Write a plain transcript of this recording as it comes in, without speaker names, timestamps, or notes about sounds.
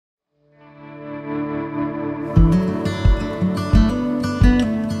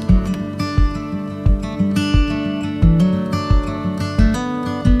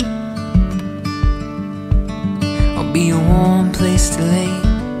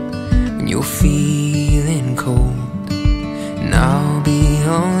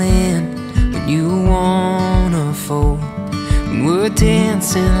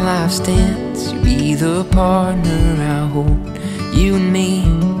dance in life's dance. You'll be the partner I hold, you and me,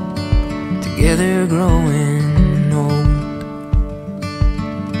 together growing old.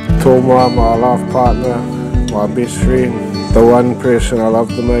 Tomai, my life partner, my best friend, the one person I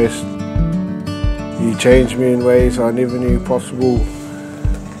love the most. You changed me in ways I never knew possible.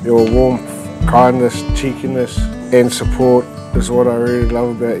 Your warmth, kindness, cheekiness and support is what I really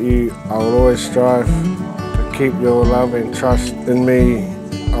love about you. I will always strive to keep your love and trust in me,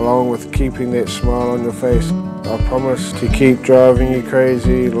 along with keeping that smile on your face. I promise to keep driving you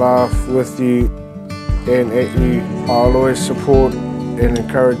crazy, laugh with you and at you. I'll always support and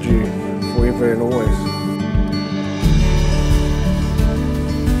encourage you forever and always.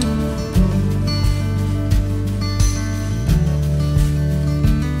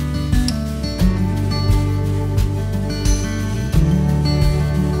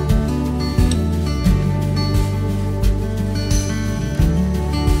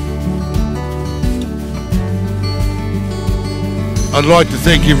 I'd like to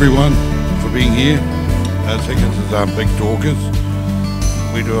thank everyone for being here. As Higgins is big talkers.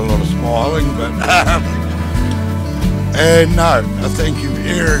 We do a lot of smiling, but and no, I thank you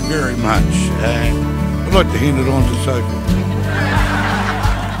very, very much. And I'd like to hand it on to Sophie.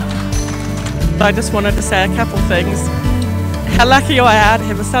 I just wanted to say a couple things. How lucky I are to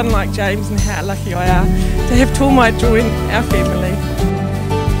have a son like James, and how lucky I are to have Tomai join our family.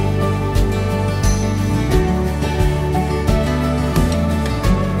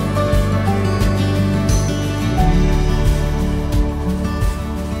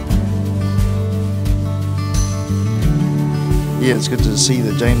 Yeah, it's good to see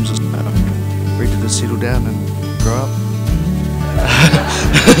that James is ready to settle down and grow up.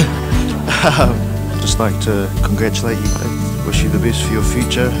 Just like to congratulate you, wish you the best for your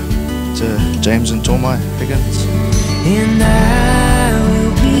future, to James and Tomai Higgins. And I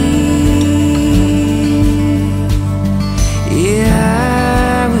will be,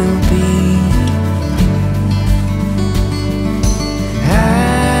 yeah, I will be, I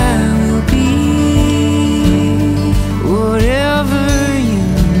will be whatever you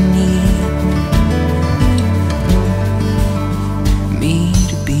need me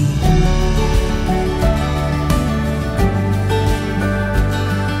to be.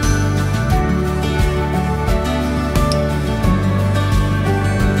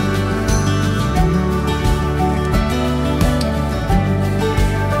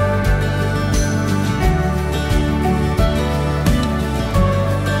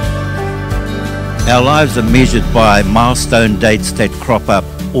 Our lives are measured by milestone dates that crop up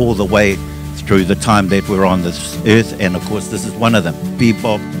all the way through the time that we're on this earth, and of course this is one of them.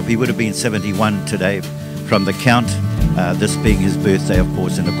 Bebop, he would have been 71 today from the count, this being his birthday of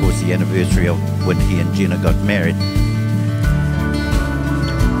course, and of course the anniversary of when he and Jenna got married.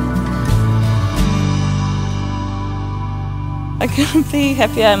 I couldn't be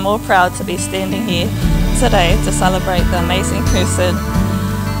happier and more proud to be standing here today to celebrate the amazing person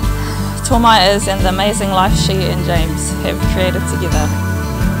Tomai is and the amazing life she and James have created together.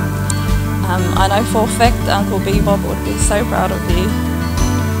 I know for a fact Uncle Bebop would be so proud of you,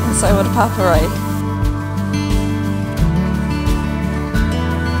 and so would Papa Ray.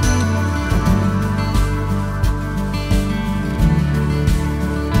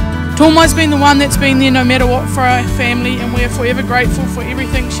 Tomai's been the one that's been there no matter what for our family, and we're forever grateful for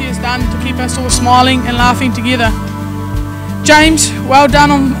everything she has done to keep us all smiling and laughing together. James, well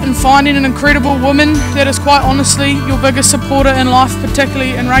done in finding an incredible woman that is quite honestly your biggest supporter in life,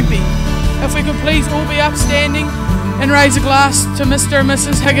 particularly in rugby. If we could please all be upstanding and raise a glass to Mr. and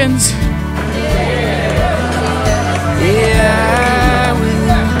Mrs. Higgins. Yeah, I will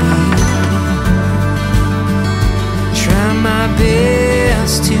be, try my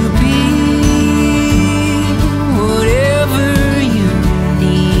best to be whatever you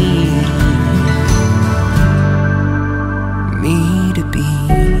need me to be.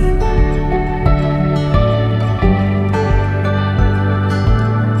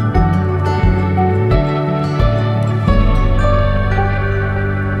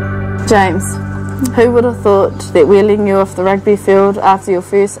 James, who would have thought that wheeling you off the rugby field after your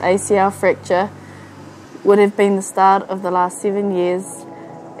first ACL fracture would have been the start of the last 7 years,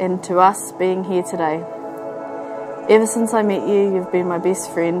 and to us being here today. Ever since I met you, you've been my best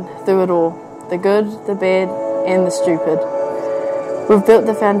friend through it all, the good, the bad and the stupid. We've built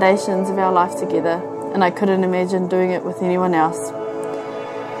the foundations of our life together, and I couldn't imagine doing it with anyone else.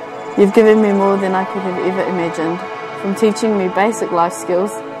 You've given me more than I could have ever imagined, from teaching me basic life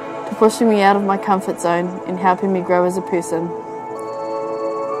skills to pushing me out of my comfort zone and helping me grow as a person.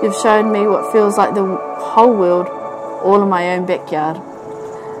 You've shown me what feels like the whole world all in my own backyard.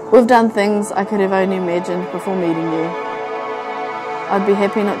 We've done things I could have only imagined before meeting you. I'd be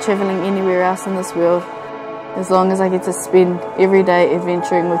happy not travelling anywhere else in this world, as long as I get to spend every day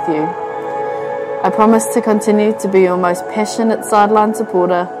adventuring with you. I promise to continue to be your most passionate sideline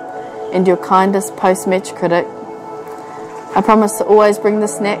supporter and your kindest post-match critic. I promise to always bring the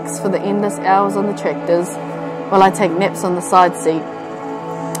snacks for the endless hours on the tractors while I take naps on the side seat.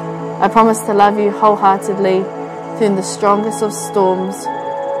 I promise to love you wholeheartedly through the strongest of storms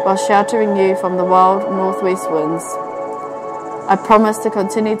while sheltering you from the wild northwest winds. I promise to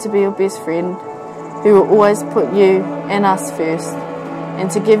continue to be your best friend who will always put you and us first, and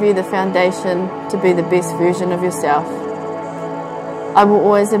to give you the foundation to be the best version of yourself. I will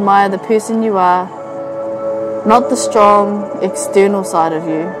always admire the person you are, not the strong external side of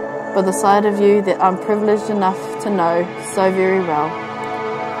you, but the side of you that I'm privileged enough to know so very well.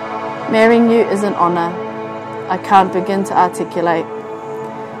 Marrying you is an honour I can't begin to articulate.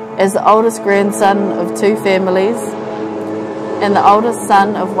 As the oldest grandson of 2 families, and the oldest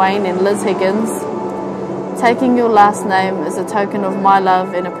son of Wayne and Liz Higgins, taking your last name is a token of my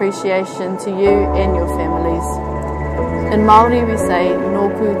love and appreciation to you and your families. In Māori we say,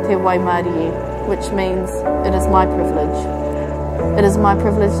 Nōku te waimarie, which means it is my privilege. It is my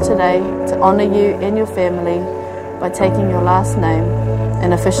privilege today to honour you and your family by taking your last name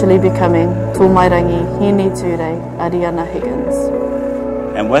and officially becoming Tomairangi Hene Ture Ariana Higgins.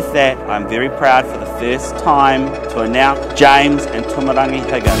 And with that, I'm very proud for the first time to announce James and Tomairangi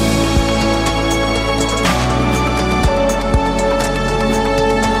Higgins.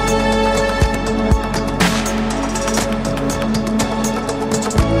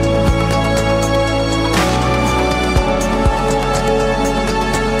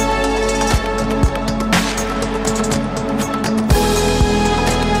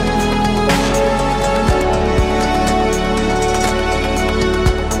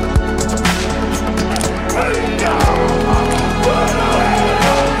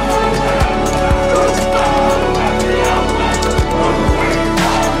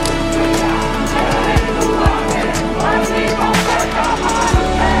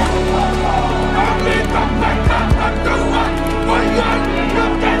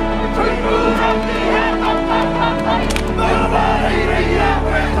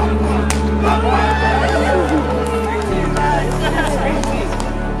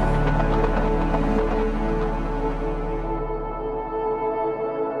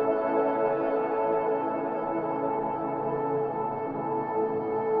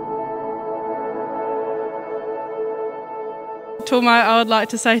 Tomai, I would like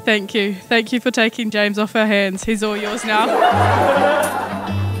to say thank you. Thank you for taking James off our hands. He's all yours now.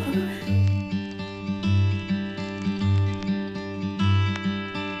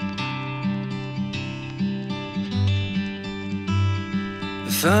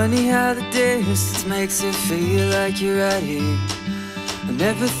 Funny how the distance makes it feel like you're right here. I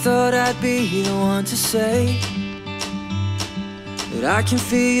never thought I'd be the one to say that I can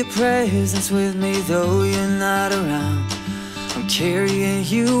feel your presence with me though you're not around. I'm carrying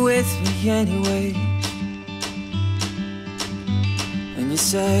you with me anyway. And you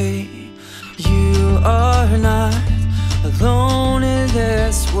say you are not alone in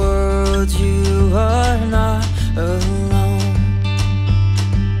this world. You are not alone.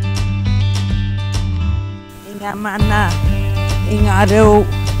 Inga mana, inga reo,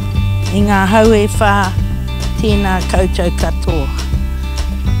 inga hau e whā, tēnā koutou katoa.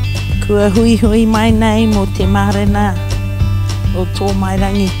 Kua hui hui mai nei mo te marena o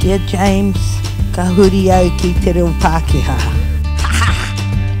Tomairangi kia James, ka huri au ki te reo Pākehā.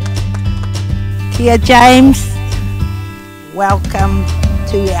 Kia James, welcome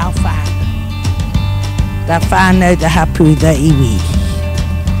to our whānau. The whānau the hapu the iwi.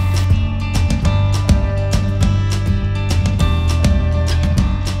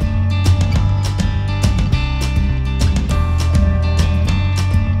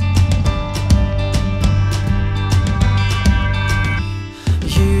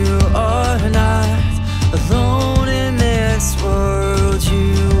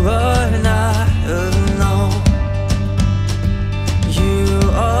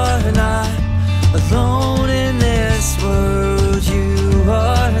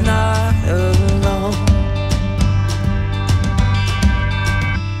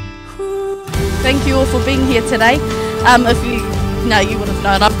 Thank you all for being here today. If you know, you would have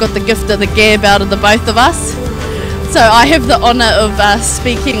known I've got the gift of the gab out of the both of us. So I have the honour of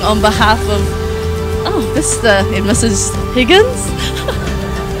speaking on behalf of Mr. and Mrs. Higgins.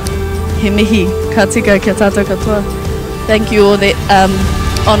 He mihi, ka tika kia tātou katoa. Thank you all that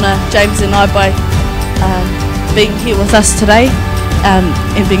honour James and I by being here with us today. and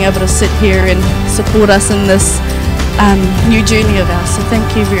being able to sit here and support us in this new journey of ours. So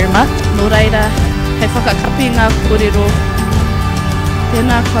thank you very much. Nō reira, hei whakakapi ngā kōrero.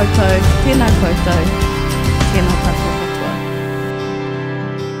 Tēnā koutou, tēnā koutou, tēnā tātou katoa.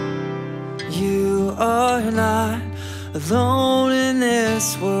 You are not alone in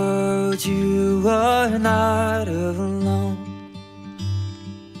this world. You are not alone.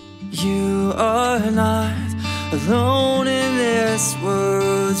 You are not alone in this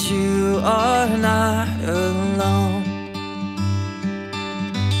world. You are not alone.